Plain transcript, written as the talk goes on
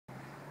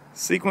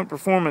Cequent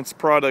Performance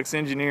Products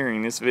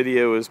Engineering. This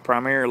video is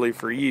primarily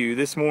for you.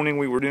 This morning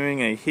we were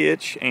doing a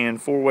hitch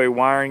and four-way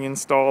wiring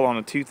install on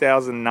a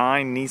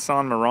 2009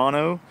 Nissan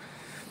Murano.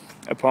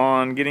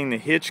 Upon getting the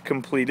hitch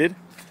completed,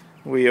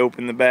 we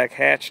opened the back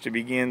hatch to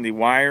begin the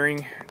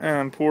wiring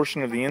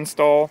portion of the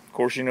install. Of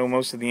course, you know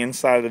most of the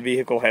inside of the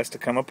vehicle has to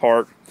come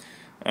apart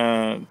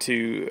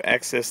to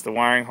access the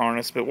wiring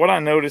harness. But what I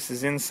noticed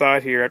is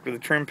inside here, after the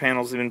trim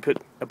panels have been put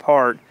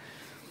apart,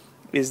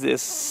 is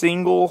this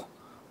single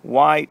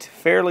white,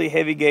 fairly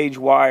heavy gauge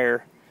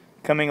wire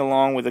coming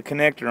along with a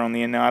connector on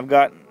the end. Now I've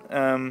got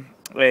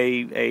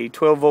a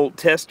 12 volt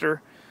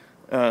tester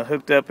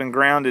hooked up and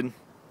grounded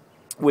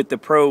with the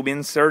probe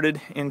inserted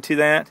into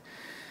that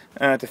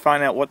to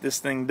find out what this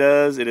thing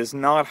does. It is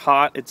not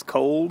hot, it's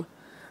cold.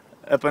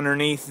 Up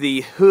underneath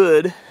the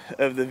hood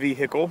of the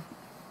vehicle,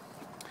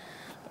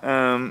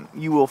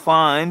 you will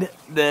find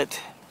that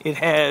it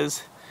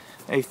has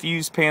a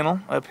fuse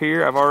panel up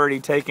here. I've already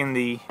taken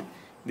the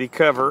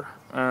cover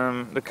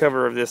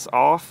of this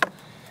off.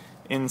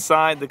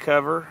 Inside the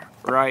cover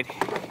right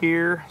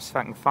here, see if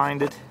I can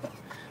find it.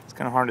 It's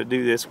kind of hard to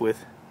do this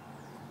with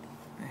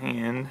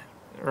hand.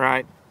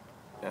 Right,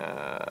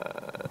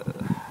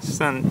 the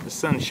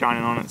sun's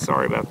shining on it.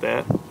 Sorry about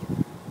that.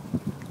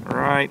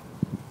 Right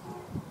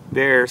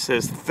there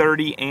says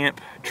 30 amp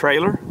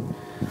trailer,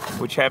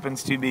 which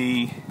happens to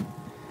be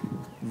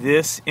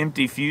this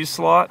empty fuse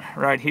slot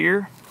right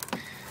here.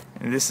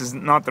 And this is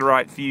not the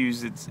right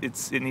fuse.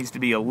 It needs to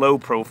be a low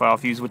profile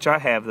fuse, which I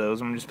have those.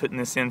 I'm just putting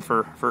this in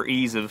for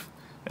ease of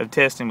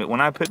testing. But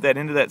when I put that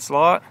into that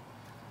slot,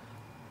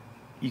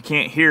 you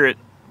can't hear it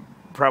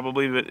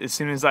probably, but as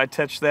soon as I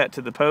touch that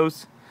to the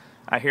post,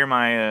 I hear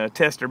my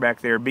tester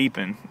back there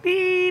beeping.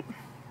 Beep!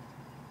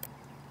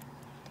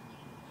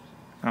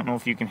 I don't know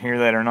if you can hear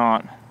that or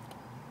not.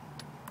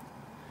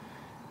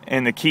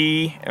 And the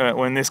key,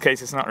 well, in this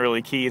case it's not really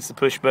a key, it's the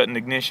push button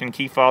ignition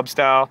key fob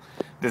style,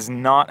 does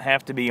not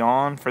have to be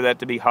on for that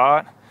to be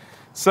hot.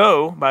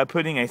 So by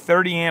putting a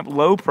 30 amp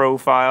low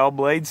profile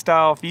blade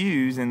style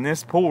fuse in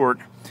this port,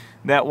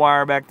 that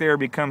wire back there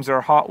becomes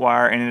our hot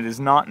wire, and it is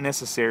not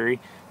necessary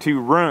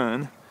to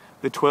run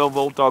the 12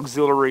 volt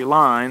auxiliary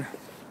line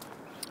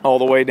all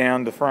the way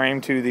down the frame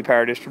to the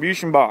power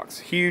distribution box.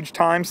 Huge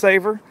time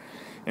saver.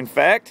 In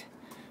fact,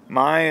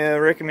 my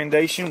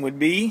recommendation would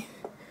be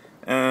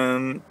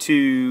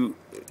to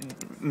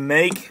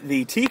make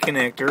the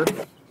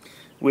T-connector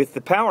with the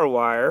power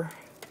wire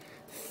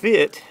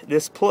fit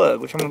this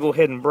plug, which I'm going to go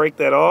ahead and break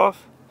that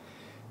off.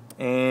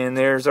 And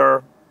there's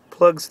our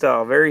plug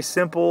style. Very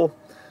simple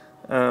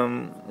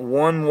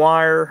one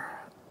wire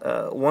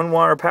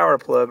power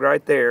plug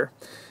right there.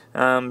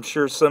 I'm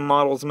sure some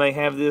models may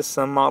have this,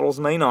 some models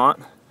may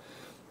not.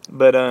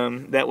 But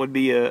that would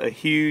be a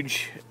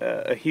huge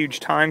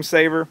time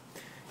saver.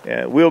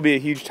 Will be a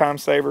huge time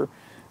saver.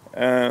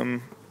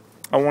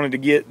 I wanted to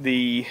get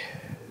the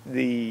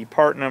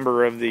part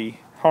number of the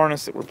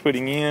harness that we're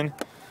putting in.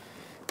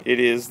 It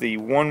is the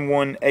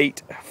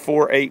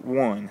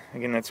 118481.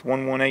 Again, that's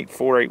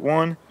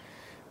 118481.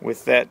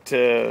 With that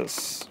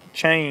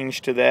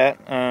change to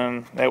that,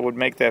 that would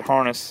make that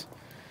harness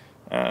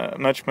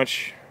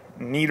much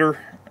neater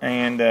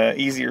and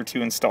easier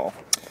to install.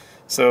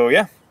 So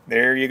yeah,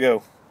 there you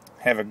go.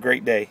 Have a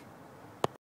great day.